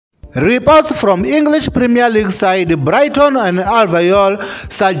Reports from English Premier League side Brighton and ALBION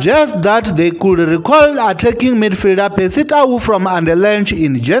suggest that they could recall attacking midfielder Percy from Anderlecht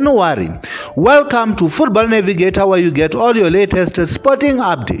in January. Welcome to Football Navigator, where you get all your latest sporting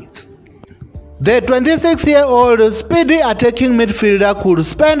updates. The 26-year-old speedy attacking midfielder could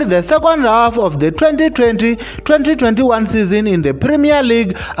spend the second half of the 2020-2021 season in the Premier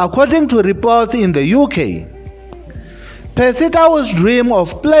League, according to reports in the UK. Percy's dream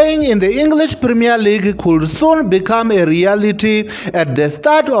of playing in the English Premier League could soon become a reality at the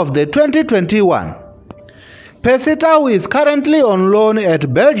start of the 2021. Percy is currently on loan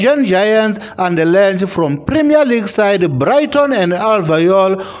at Belgian giants Anderlecht from Premier League side Brighton and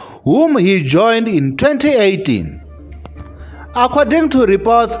ALBION, whom he joined in 2018. According to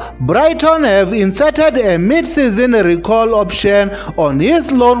reports, Brighton have inserted a mid-season recall option on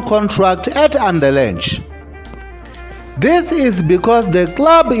his loan contract at Anderlecht. This is because the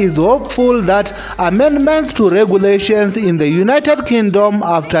club is hopeful that amendments to regulations in the United Kingdom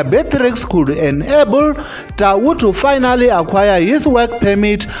after Beatrix could enable Tau to finally acquire his work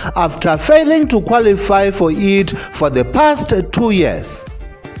permit after failing to qualify for it for the past 2 years.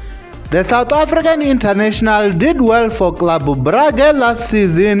 The South African international did well for Club Brugge last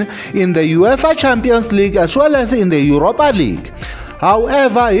season in the UEFA Champions League as well as in the Europa League.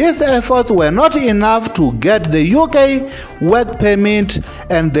 However, his efforts were not enough to get the UK work permit,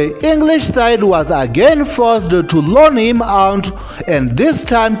 and the English side was again forced to loan him out, and this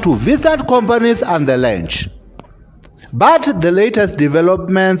time to Vincent Kompany's Anderlecht. But the latest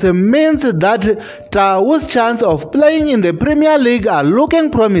developments means that Tau's chance of playing in the Premier League are looking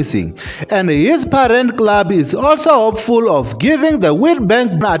promising, and his parent club is also hopeful of giving the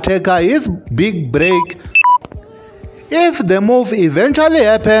Witbank attacker his big break. If the move eventually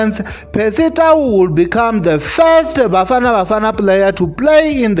happens, Percy will become the first Bafana player to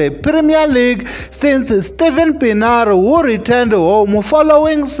play in the Premier League since Stephen Pienaar, who returned home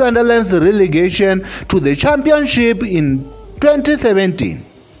following Sunderland's relegation to the Championship in 2017.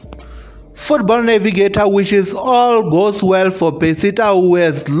 Football Navigator wishes all goes well for Percy, who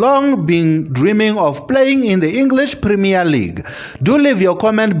has long been dreaming of playing in the English Premier League. Do leave your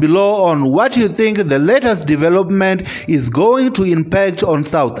comment below on what you think the latest development is going to impact on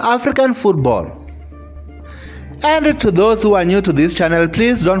South African football. And to those who are new to this channel,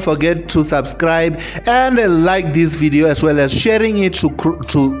 please don't forget to subscribe and like this video as well as sharing it to